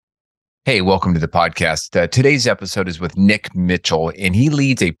Hey, welcome to the podcast. Today's episode is with Nick Mitchell, and he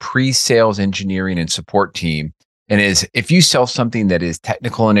leads a pre-sales engineering and support team. And if you sell something that is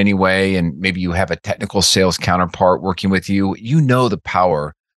technical in any way, and maybe you have a technical sales counterpart working with you, you know the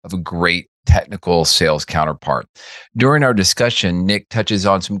power of a great technical sales counterpart. During our discussion, Nick touches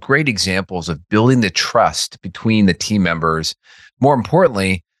on some great examples of building the trust between the team members. More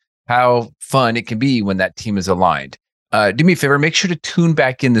importantly, how fun it can be when that team is aligned. Do me a favor, make sure to tune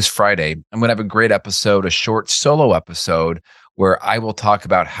back in this Friday. I'm going to have a great episode, a short solo episode where I will talk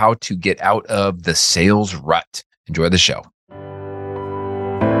about how to get out of the sales rut. Enjoy the show.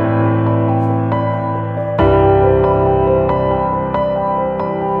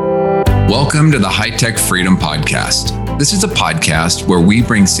 Welcome to the High Tech Freedom Podcast. This is a podcast where we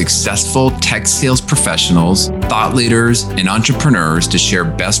bring successful tech sales professionals, thought leaders, and entrepreneurs to share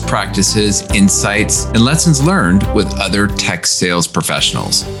best practices, insights, and lessons learned with other tech sales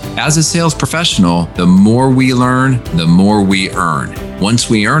professionals. As a sales professional, the more we learn, the more we earn. Once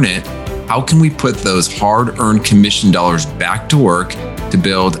we earn it, how can we put those hard-earned commission dollars back to work to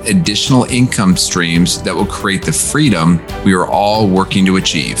build additional income streams that will create the freedom we are all working to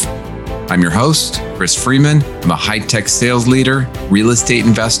achieve? I'm your host, Chris Freeman. I'm a high-tech sales leader, real estate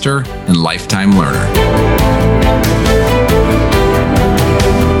investor, and lifetime learner.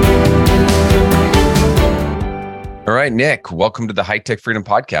 All right, Nick, welcome to the High Tech Freedom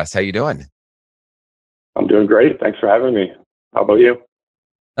Podcast. How you doing? I'm doing great. Thanks for having me. How about you?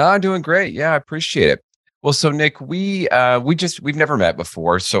 I'm doing great. Yeah, I appreciate it. Well, so Nick, we've never met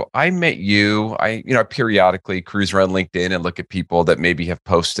before. So I met you. I periodically cruise around LinkedIn and look at people that maybe have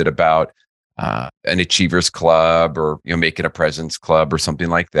posted about an Achievers Club or making a presence club or something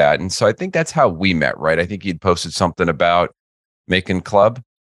like that. And so I think that's how we met, right? I think you'd posted something about making club.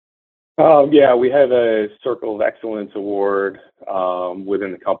 Yeah, we had a Circle of Excellence award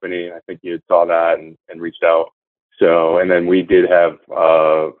within the company. I think you saw that and reached out. So, and then we did have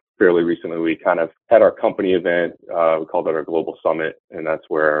fairly recently, we kind of had our company event. We called it our Global Summit, and that's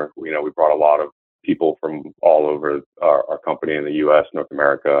where we brought a lot of people from all over our company in the U.S., North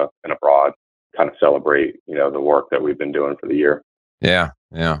America, and abroad, kind of celebrate the work that we've been doing for the year. Yeah.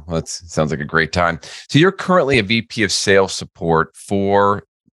 Well, that sounds like a great time. So you're currently a VP of sales support for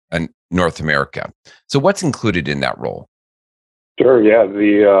North America. So what's included in that role? Sure.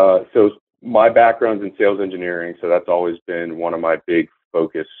 Yeah. So my background's in sales engineering, so that's always been one of my big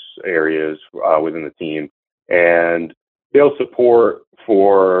focus areas within the team. And sales support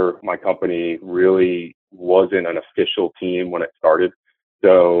for my company really wasn't an official team when it started.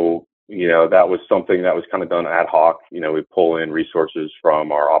 So, that was something that was kind of done ad hoc. We pull in resources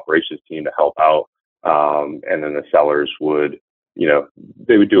from our operations team to help out. And then the sellers would,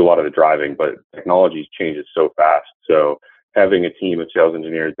 they would do a lot of the driving, but technology changes so fast. So having a team of sales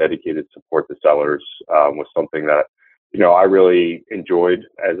engineers dedicated to support the sellers was something that, I really enjoyed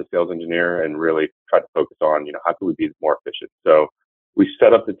as a sales engineer and really tried to focus on, how can we be more efficient? So we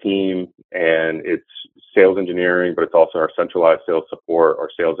set up the team, and it's sales engineering, but it's also our centralized sales support or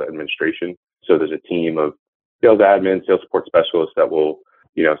sales administration. So there's a team of sales admin, sales support specialists that will,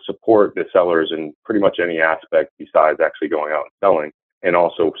 support the sellers in pretty much any aspect besides actually going out and selling, and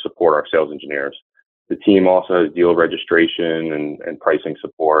also support our sales engineers. The team also has deal registration and pricing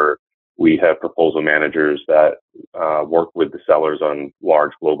support. We have proposal managers that work with the sellers on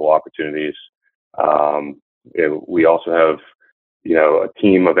large global opportunities. We also have, a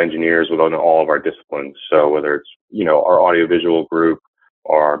team of engineers within all of our disciplines. So whether it's, our audiovisual group,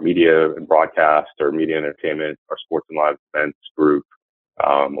 our media and broadcast, or media entertainment, our sports and live events group,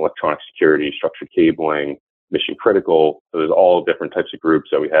 electronic security, structured cabling, mission critical. So there's all different types of groups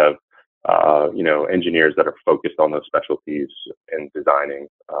that we have. Engineers that are focused on those specialties and designing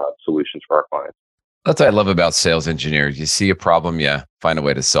solutions for our clients. That's what I love about sales engineers. You see a problem, find a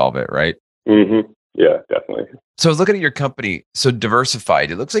way to solve it, right? Mm-hmm. Yeah, definitely. So I was looking at your company, so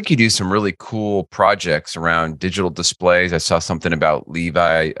Diversified. It looks like you do some really cool projects around digital displays. I saw something about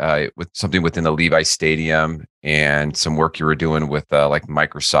Levi, with something within the Levi Stadium, and some work you were doing with like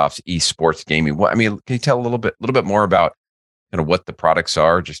Microsoft's esports gaming. Can you tell a little bit more about kind of what the products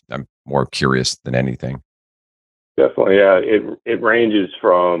are? Just I'm more curious than anything. Definitely, yeah. It ranges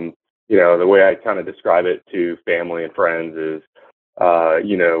from, the way I kind of describe it to family and friends is,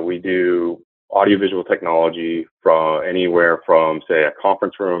 we do audiovisual technology from anywhere from, say, a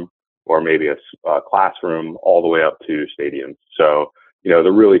conference room or maybe a classroom all the way up to stadiums. So, the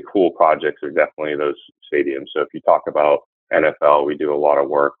really cool projects are definitely those stadiums. So if you talk about NFL, we do a lot of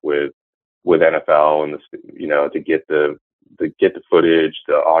work with NFL and to get the footage,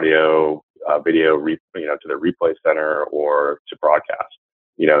 the audio, video, to the replay center or to broadcast.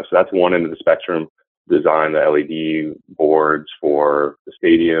 So that's one end of the spectrum. Design the LED boards for the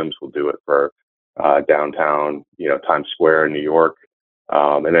stadiums. We'll do it for downtown, Times Square in New York.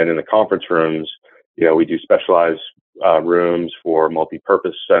 And then in the conference rooms, we do specialized rooms for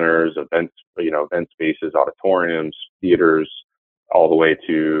multi-purpose centers, event spaces, auditoriums, theaters, all the way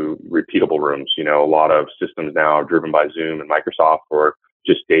to repeatable rooms. A lot of systems now are driven by Zoom and Microsoft for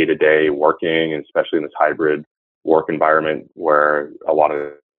just day-to-day working, and especially in this hybrid work environment where a lot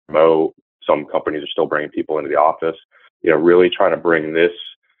of remote, some companies are still bringing people into the office, really trying to bring this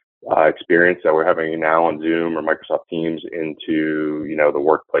experience that we're having now on Zoom or Microsoft Teams into, the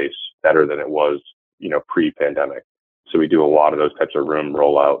workplace better than it was, pre-pandemic. So we do a lot of those types of room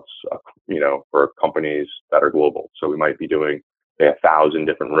rollouts, for companies that are global. So we might be doing 1,000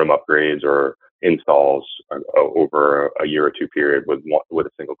 different room upgrades or installs over a year or two period with a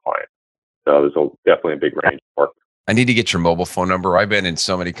single client. So there's definitely a big range of work. I need to get your mobile phone number. I've been in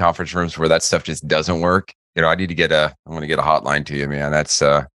so many conference rooms where that stuff just doesn't work. I need to get I want to get a hotline to you, man. That's,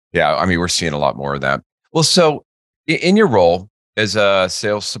 we're seeing a lot more of that. Well, so in your role as a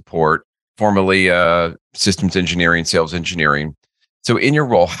sales support, formerly systems engineering, sales engineering. So in your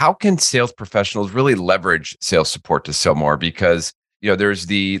role, how can sales professionals really leverage sales support to sell more? Because, there's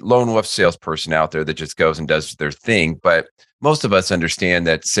the lone wolf salesperson out there that just goes and does their thing. But most of us understand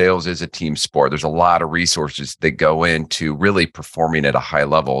that sales is a team sport. There's a lot of resources that go into really performing at a high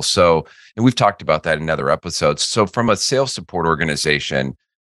level. So, and we've talked about that in other episodes. So from a sales support organization,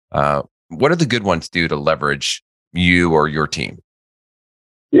 what do the good ones do to leverage you or your team?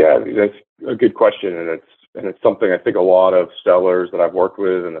 Yeah, that's a good question. And it's something I think a lot of sellers that I've worked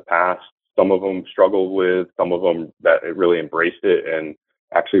with in the past, some of them struggled with, some of them that really embraced it and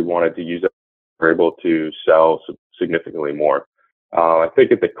actually wanted to use it, were able to sell significantly more. I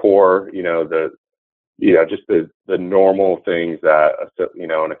think at the core, just the normal things that,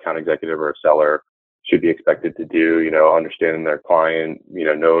 an account executive or a seller should be expected to do, understanding their client,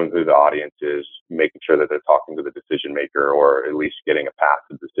 knowing who the audience is, making sure that they're talking to the decision maker or at least getting a path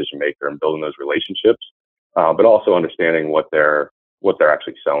to the decision maker and building those relationships, but also understanding what they're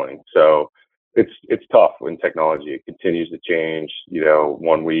actually selling. So it's tough when technology, it continues to change.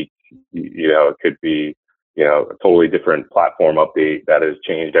 1 week, it could be, a totally different platform update that has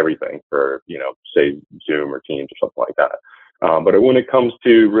changed everything for, say Zoom or Teams or something like that. But when it comes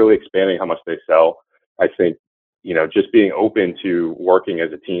to really expanding how much they sell, I think, just being open to working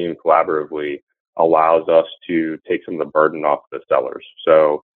as a team collaboratively allows us to take some of the burden off the sellers.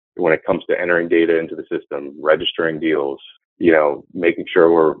 So when it comes to entering data into the system, registering deals, making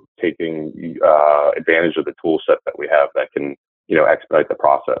sure we're taking advantage of the tool set that we have that can, expedite the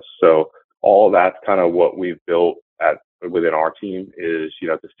process. So all of that's kind of what we've built within our team is,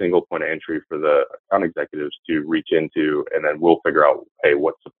 it's a single point of entry for the account executives to reach into, and then we'll figure out, hey,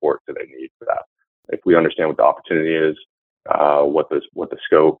 what support do they need for that? If we understand what the opportunity is, what the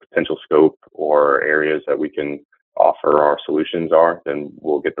potential scope or areas that we can offer our solutions are, then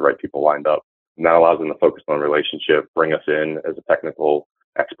we'll get the right people lined up. And that allows them to focus on relationship, bring us in as a technical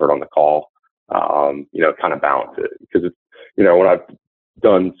expert on the call, kind of balance it. Because it's, when I've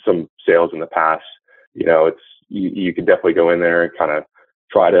done some sales in the past, you can definitely go in there and kind of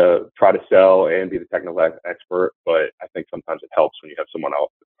try to sell and be the technical expert. But I think sometimes it helps when you have someone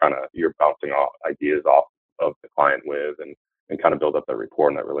else kind of you're bouncing off ideas off of the client with and kind of build up that rapport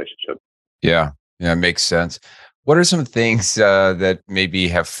and that relationship. Yeah, it makes sense. What are some things that maybe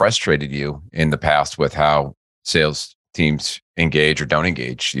have frustrated you in the past with how sales teams engage or don't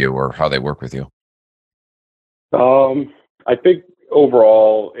engage you, or how they work with you? I think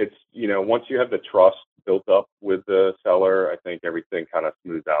overall, it's, once you have the trust built up with the seller, I think everything kind of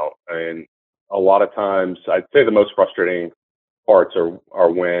smooths out. And a lot of times, I'd say the most frustrating parts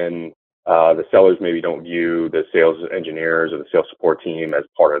are when the sellers maybe don't view the sales engineers or the sales support team as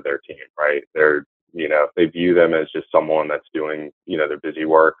part of their team, right? They view them as just someone that's doing, their busy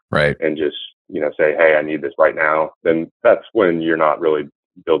work, right? And just, say, hey, I need this right now. Then that's when you're not really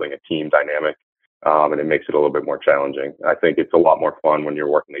building a team dynamic. And it makes it a little bit more challenging. I think it's a lot more fun when you're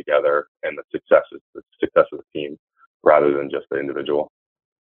working together and the success of the team rather than just the individual.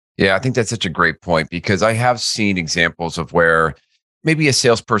 Yeah, I think that's such a great point, because I have seen examples of where maybe a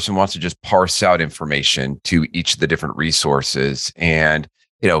salesperson wants to just parse out information to each of the different resources and,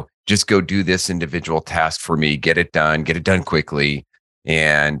 just go do this individual task for me, get it done quickly.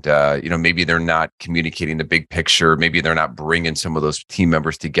 And, maybe they're not communicating the big picture. Maybe they're not bringing some of those team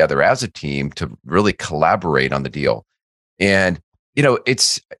members together as a team to really collaborate on the deal. And,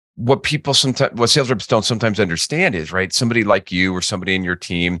 it's what sales reps don't sometimes understand is, right, somebody like you or somebody in your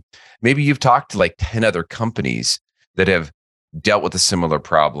team, maybe you've talked to like 10 other companies that have dealt with a similar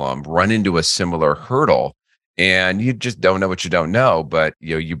problem, run into a similar hurdle, and you just don't know what you don't know. But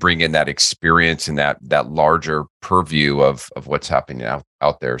you bring in that experience and that larger purview of what's happening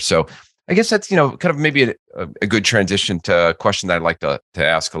out there. So I guess that's kind of maybe a good transition to a question that I'd like to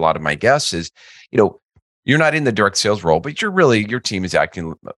ask a lot of my guests is, you know, you're not in the direct sales role, but your team is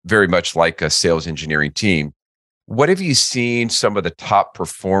acting very much like a sales engineering team. What have you seen some of the top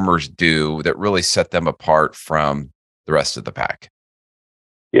performers do that really set them apart from the rest of the pack?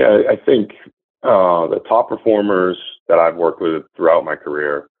 Yeah, I think the top performers that I've worked with throughout my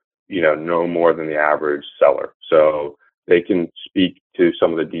career, know more than the average seller. So they can speak to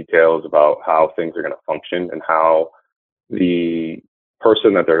some of the details about how things are going to function and how the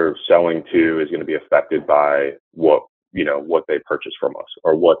person that they're selling to is going to be affected by what they purchase from us,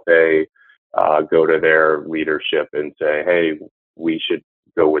 or what they go to their leadership and say, hey, we should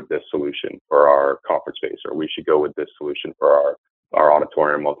go with this solution for our conference space, or we should go with this solution for our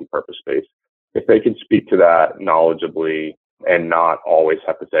auditorium multi-purpose space. If they can speak to that knowledgeably and not always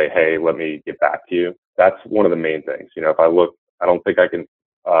have to say, hey, let me get back to you, that's one of the main things. If I look, I don't think I can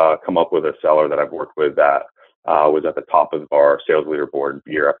come up with a seller that I've worked with that was at the top of our sales leaderboard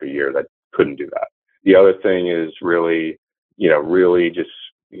year after year that couldn't do that. The other thing is really just,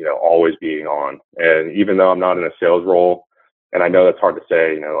 always being on. And even though I'm not in a sales role, and I know that's hard to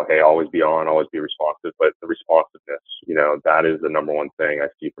say, hey, always be on, always be responsive, but the responsiveness, that is the number one thing I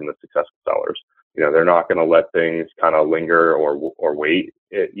see from the successful sellers. They're not going to let things kind of linger or wait.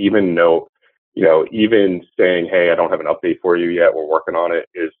 Even saying, hey, I don't have an update for you yet, we're working on it,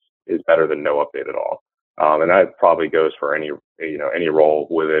 is better than no update at all. And that probably goes for any role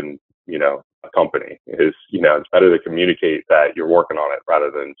within, a company. It's better to communicate that you're working on it rather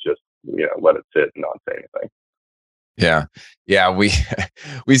than just, let it sit and not say anything. Yeah, yeah, we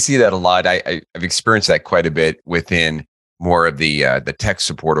see that a lot. I've experienced that quite a bit within more of the tech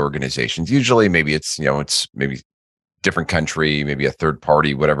support organizations. Usually, maybe it's maybe different country, maybe a third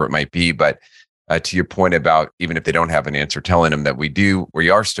party, whatever it might be. But to your point about even if they don't have an answer, telling them that we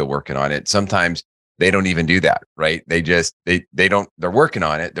are still working on it. Sometimes they don't even do that, right? They don't. They're working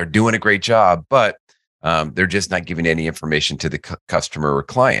on it. They're doing a great job, but they're just not giving any information to the customer or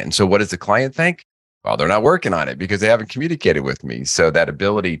client. And so, what does the client think? Well, they're not working on it because they haven't communicated with me. So that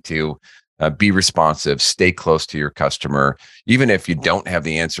ability to be responsive, stay close to your customer, even if you don't have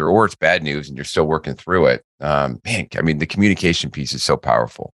the answer or it's bad news and you're still working through it. Man, I mean, the communication piece is so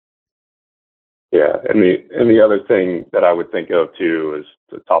powerful. Yeah, and the other thing that I would think of too is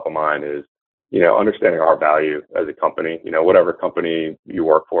the top of mind is, understanding our value as a company. Whatever company you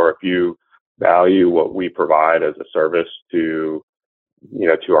work for, if you value what we provide as a service to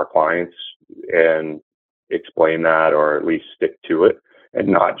our clients, and explain that, or at least stick to it, and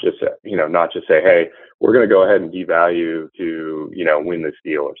not just say, hey, we're going to go ahead and devalue to win this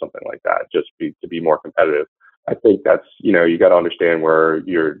deal or something like that, to be more competitive. I think that's you got to understand where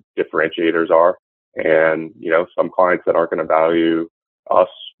your differentiators are, and some clients that aren't going to value us,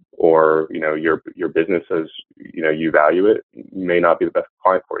 or your business as you value it, may not be the best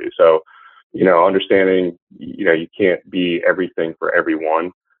client for you. So understanding you can't be everything for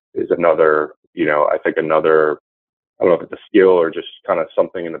everyone is another, I think another, I don't know if it's a skill or just kind of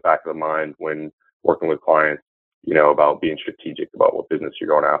something in the back of the mind when working with clients, about being strategic about what business you're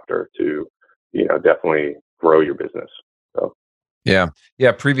going after to, definitely grow your business. So, Yeah.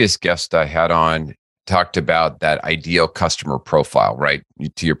 Yeah. Previous guest I had on talked about that ideal customer profile, right?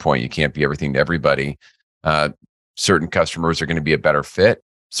 To your point, you can't be everything to everybody. Uh, Certain customers are going to be a better fit.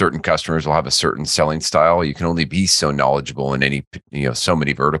 Certain customers will have a certain selling style. You can only be so knowledgeable in so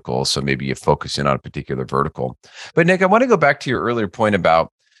many verticals. So maybe you focus in on a particular vertical. But Nick, I want to go back to your earlier point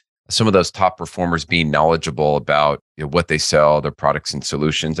about some of those top performers being knowledgeable about what they sell, their products and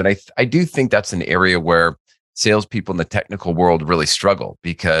solutions. And I do think that's an area where salespeople in the technical world really struggle,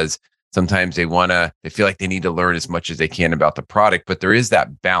 because sometimes they feel like they need to learn as much as they can about the product, but there is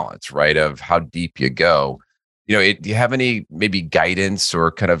that balance, right, of how deep you go. Do you have any maybe guidance,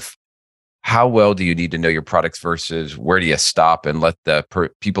 or kind of how well do you need to know your products versus where do you stop and let the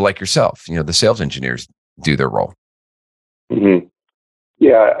people like yourself, the sales engineers, do their role? mhm.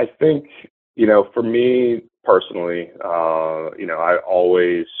 Yeah, I think, for me personally, I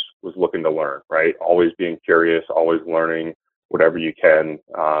always was looking to learn, right? Always being curious, always learning whatever you can,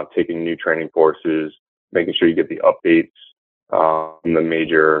 taking new training courses, making sure you get the updates from the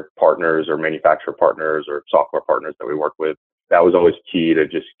major partners or manufacturer partners or software partners that we work with. That was always key to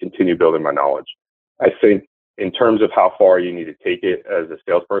just continue building my knowledge. I think in terms of how far you need to take it as a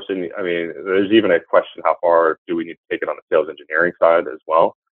salesperson, I mean, there's even a question, how far do we need to take it on the sales engineering side as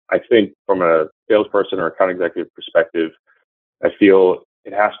well? I think from a salesperson or account executive perspective, I feel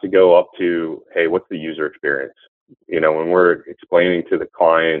it has to go up to, hey, what's the user experience? When we're explaining to the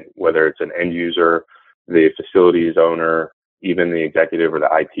client, whether it's an end user, the facilities owner, even the executive or the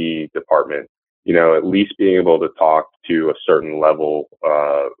IT department, at least being able to talk to a certain level,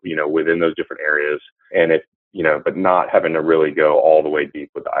 within those different areas. And if, but not having to really go all the way deep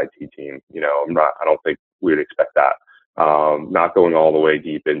with the IT team. I don't think we would expect that. Not going all the way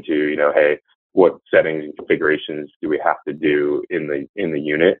deep into, hey, what settings and configurations do we have to do in the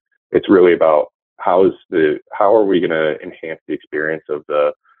unit? It's really about how are we going to enhance the experience of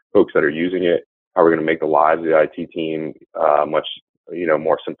the folks that are using it? How are we going to make the lives of the IT team much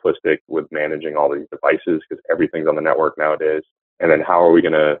more simplistic with managing all these devices, because everything's on the network nowadays? And then how are we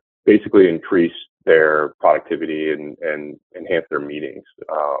going to basically increase their productivity and enhance their meetings,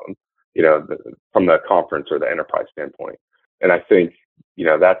 from the conference or the enterprise standpoint? And I think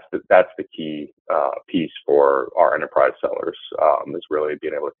that's the key piece for our enterprise sellers, is really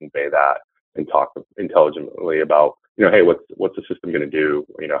being able to convey that and talk intelligently about, hey, what's the system going to do?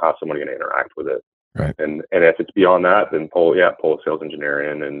 How's someone going to interact with it? Right. And if it's beyond that, then pull a sales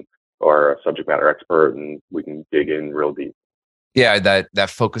engineer in or a subject matter expert, and we can dig in real deep. Yeah, that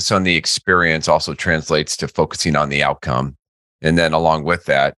focus on the experience also translates to focusing on the outcome. And then along with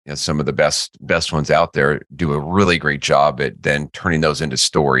that, some of the best ones out there do a really great job at then turning those into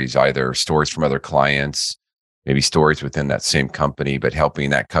stories, either stories from other clients, maybe stories within that same company, but helping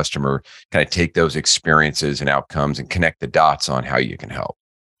that customer kind of take those experiences and outcomes and connect the dots on how you can help.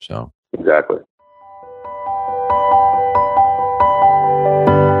 So exactly.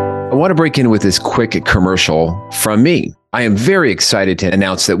 I want to break in with this quick commercial from me. I am very excited to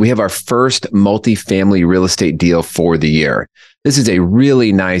announce that we have our first multifamily real estate deal for the year. This is a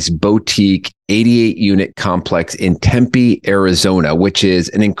really nice boutique 88-unit complex in Tempe, Arizona, which is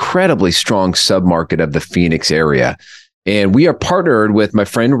an incredibly strong submarket of the Phoenix area. And we are partnered with my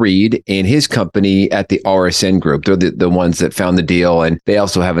friend Reed and his company at the RSN Group. They're the ones that found the deal, and they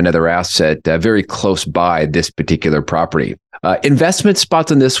also have another asset very close by this particular property. Investment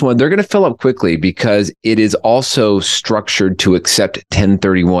spots on this one, they're going to fill up quickly because it is also structured to accept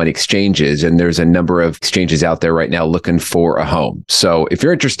 1031 exchanges. And there's a number of exchanges out there right now looking for a home. So if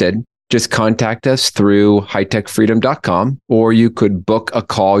you're interested, just contact us through hightechfreedom.com, or you could book a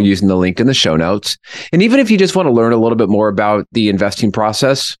call using the link in the show notes. And even if you just want to learn a little bit more about the investing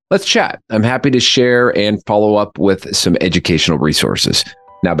process, let's chat. I'm happy to share and follow up with some educational resources.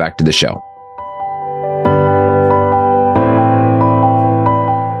 Now back to the show.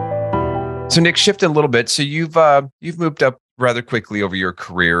 So Nick, shifting a little bit. So you've moved up rather quickly over your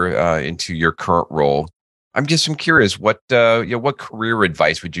career into your current role. I'm curious, what career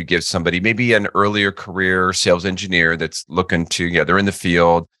advice would you give somebody, maybe an earlier career sales engineer that's looking to, they're in the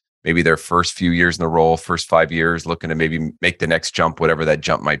field, maybe their first few years in the role, first 5 years, looking to maybe make the next jump, whatever that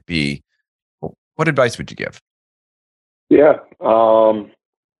jump might be. What advice would you give? Yeah.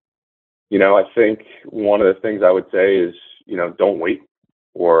 I think one of the things I would say is, don't wait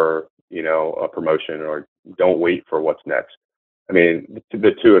for, a promotion, or don't wait for what's next. I mean,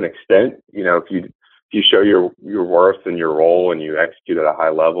 to an extent, if you show your worth in your role and you execute at a high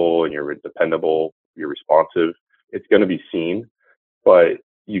level and you're dependable, you're responsive, it's going to be seen, but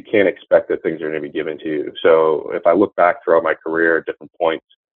you can't expect that things are going to be given to you. So if I look back throughout my career at different points,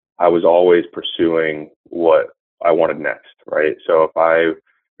 I was always pursuing what I wanted next, right? So if I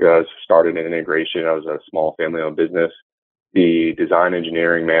started in integration, I was a small family-owned business. The design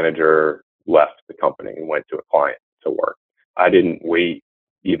engineering manager left the company and went to a client to work. I didn't wait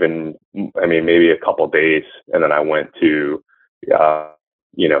maybe a couple of days, and then I went to,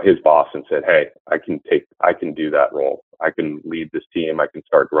 his boss and said, "Hey, I can do that role. I can lead this team. I can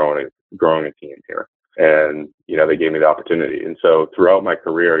start growing a team here." And they gave me the opportunity. And so throughout my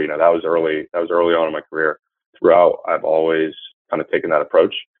career, that was early on in my career. Throughout, I've always kind of taken that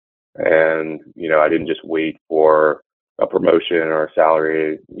approach, and I didn't just wait for a promotion or a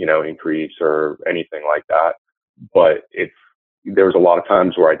salary, increase or anything like that. But there was a lot of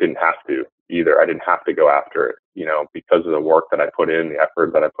times where I didn't have to either. I didn't have to go after it, because of the work that I put in, the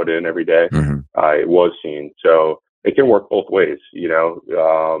effort that I put in every day. Mm-hmm. It was seen. So it can work both ways.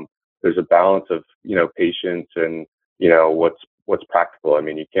 There's a balance of, patience and, what's practical. I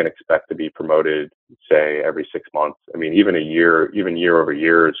mean, you can't expect to be promoted, say, every 6 months. I mean, even year over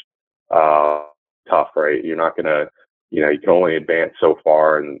year is tough, right? You're not going to, you can only advance so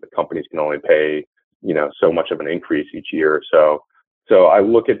far, and the companies can only pay, so much of an increase each year. So I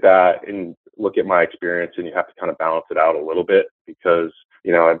look at that and look at my experience, and you have to kind of balance it out a little bit, because,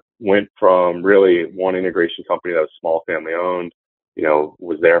 I went from really one integration company that was small family owned,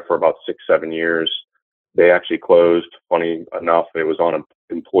 was there for about 6-7 years. They actually closed, funny enough. It was on an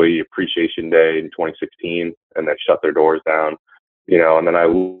employee appreciation day in 2016, and they shut their doors down. And then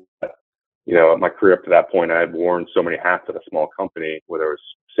my career up to that point, I had worn so many hats at a small company, whether it was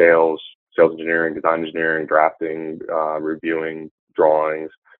sales engineering, design engineering, drafting, reviewing drawings,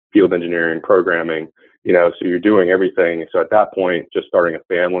 field engineering, programming, so you're doing everything. So at that point, just starting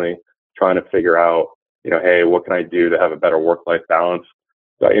a family, trying to figure out, hey, what can I do to have a better work-life balance?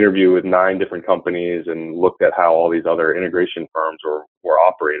 So I interviewed with 9 different companies and looked at how all these other integration firms were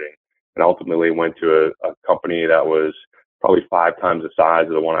operating, and ultimately went to a company that was probably 5 times the size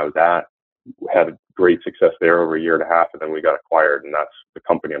of the one I was at. Had great success there over a year and a half, and then we got acquired, and that's the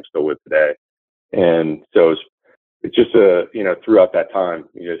company I'm still with today. And so it's just throughout that time,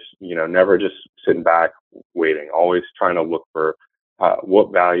 you just never just sitting back waiting, always trying to look for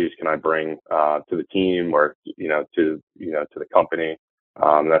what values can I bring to the team, or to the company.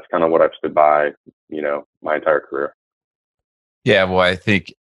 That's kind of what I've stood by, my entire career. Yeah, well, I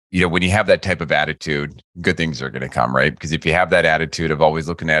think, when you have that type of attitude, good things are going to come, right? Because if you have that attitude of always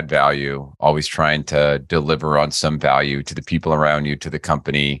looking to add value, always trying to deliver on some value to the people around you, to the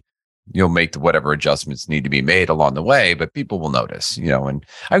company, you'll make whatever adjustments need to be made along the way, but people will notice, and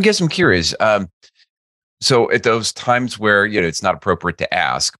I guess I'm curious. So at those times where, it's not appropriate to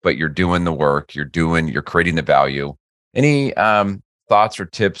ask, but you're doing the work, you're creating the value, any thoughts or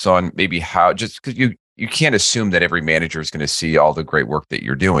tips on maybe how, just because you can't assume that every manager is going to see all the great work that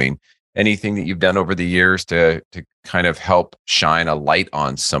you're doing. Anything that you've done over the years to kind of help shine a light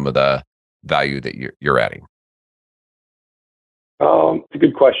on some of the value that you're adding? It's a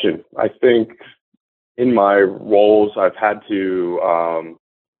good question. I think in my roles, I've had to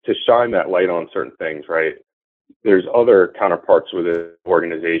shine that light on certain things, right? There's other counterparts within the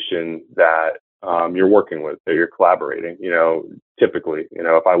organization that you're working with, that you're collaborating. Typically,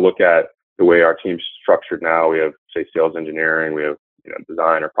 if I look at the way our team's structured now, we have, say, sales engineering, we have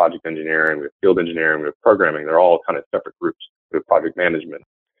design or project engineering, we have field engineering, we have programming. They're all kind of separate groups. We have project management.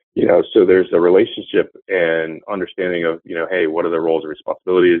 So there's a relationship and understanding of, hey, what are the roles and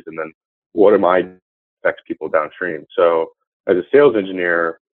responsibilities, and then what am I affects people downstream. So as a sales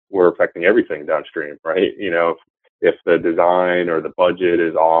engineer, we're affecting everything downstream, right? If the design or the budget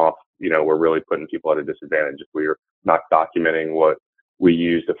is off, we're really putting people at a disadvantage if we're not documenting what we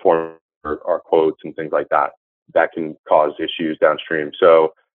use to form our quotes and things like that. That can cause issues downstream.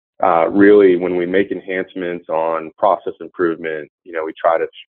 So really, when we make enhancements on process improvement, we try to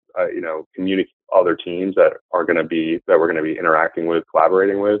communicate other teams that we're going to be interacting with,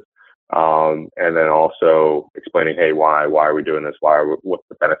 collaborating with, and then also explaining, hey, why are we doing this? What's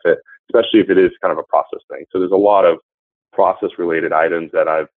the benefit? Especially if it is kind of a process thing. So there's a lot of process related items that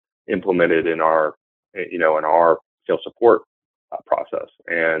I've implemented in our sales support process,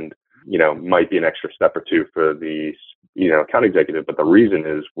 and might be an extra step or two for the account executive, but the reason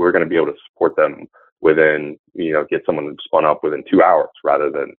is we're going to be able to support them within get someone spun up within 2 hours rather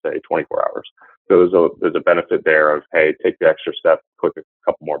than, say, 24 hours. So there's a benefit there of, hey, take the extra step, click a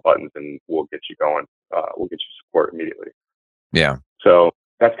couple more buttons, and we'll get you going. We'll get you support immediately. Yeah. So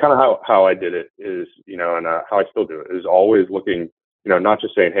that's kind of how I did it, is and how I still do it, is always looking, not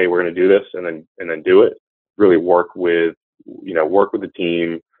just saying, hey, we're going to do this and then do it. Really work with the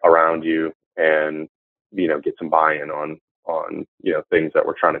team around you, and get some buy-in on things that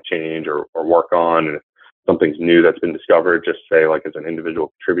we're trying to change or work on. And if something's new that's been discovered, just say, like, as an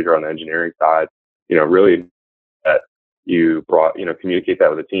individual contributor on the engineering side, really that you brought, communicate that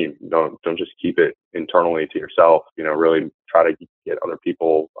with the team. Don't just keep it internally to yourself. Really try to get other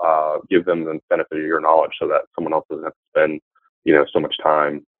people, give them the benefit of your knowledge, so that someone else doesn't have to spend so much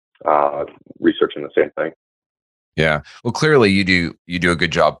time researching the same thing. Yeah. Well, clearly you do a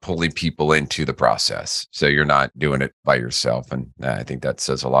good job pulling people into the process. So you're not doing it by yourself. And I think that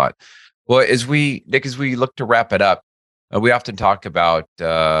says a lot. Well, Nick, as we look to wrap it up, we often talk about,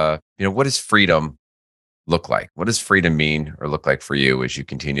 what does freedom look like? What does freedom mean or look like for you as you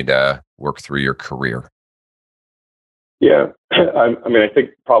continue to work through your career? Yeah. I think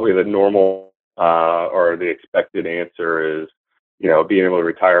probably the normal or the expected answer is, being able to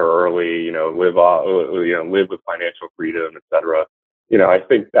retire early, live with financial freedom, et cetera. I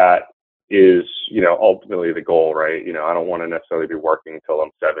think that is, ultimately the goal, right? I don't want to necessarily be working until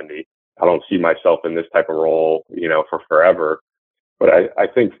I'm 70. I don't see myself in this type of role, for forever. But I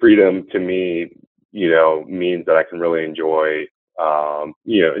think freedom to me, means that I can really enjoy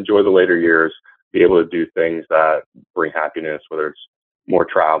the later years, be able to do things that bring happiness, whether it's more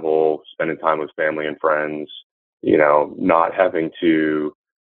travel, spending time with family and friends, not having to,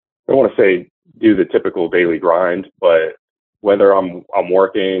 I don't want to say do the typical daily grind, but whether I'm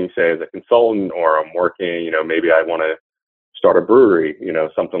working, say, as a consultant, or I'm working, maybe I want to start a brewery,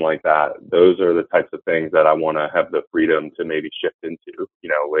 something like that. Those are the types of things that I want to have the freedom to maybe shift into,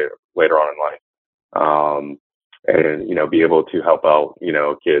 later on in life. And be able to help out,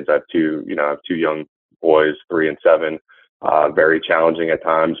 kids. I have two young boys, 3 and 7. Very challenging at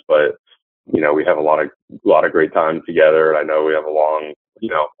times, but we have a lot of great time together. I know we have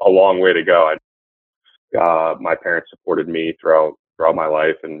a long way to go. My parents supported me throughout my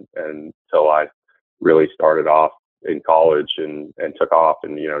life, and until I really started off in college and took off,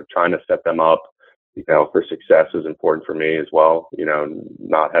 and trying to set them up for success is important for me as well.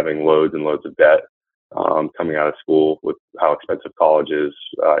 Not having loads and loads of debt coming out of school with how expensive college is,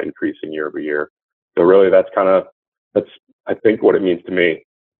 increasing year over year. So really, that's I think what it means to me.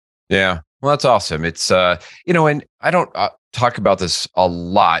 Yeah. Well, that's awesome. It's, and I don't talk about this a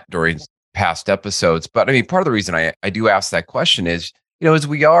lot during past episodes, but I mean, part of the reason I do ask that question is, as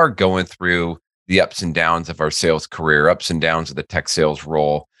we are going through the ups and downs of our sales career, ups and downs of the tech sales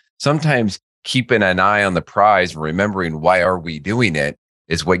role, sometimes keeping an eye on the prize and remembering why are we doing it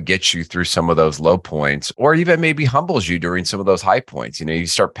is what gets you through some of those low points, or even maybe humbles you during some of those high points. You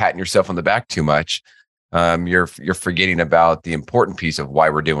start patting yourself on the back too much. You're forgetting about the important piece of why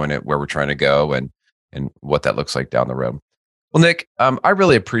we're doing it, where we're trying to go, and what that looks like down the road. Well, Nick, I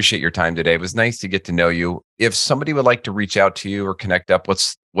really appreciate your time today. It was nice to get to know you. If somebody would like to reach out to you or connect up,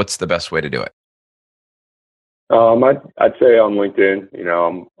 what's the best way to do it? I'd say on LinkedIn.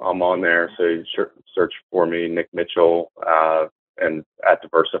 I'm on there, so you search for me, Nick Mitchell, and at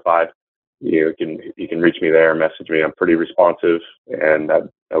Diversified. You can reach me there, message me. I'm pretty responsive, and that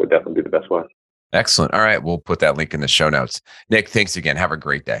would definitely be the best way. Excellent. All right. We'll put that link in the show notes. Nick, thanks again. Have a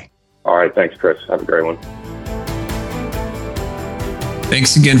great day. All right. Thanks, Chris. Have a great one.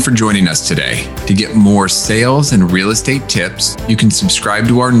 Thanks again for joining us today. To get more sales and real estate tips, you can subscribe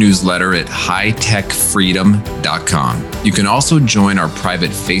to our newsletter at hightechfreedom.com. You can also join our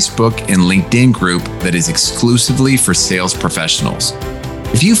private Facebook and LinkedIn group that is exclusively for sales professionals.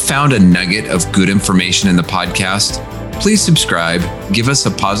 If you found a nugget of good information in the podcast, please subscribe, give us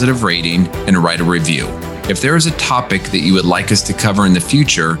a positive rating, and write a review. If there is a topic that you would like us to cover in the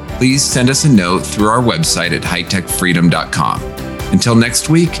future, please send us a note through our website at hightechfreedom.com. Until next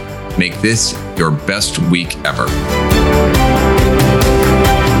week, make this your best week ever.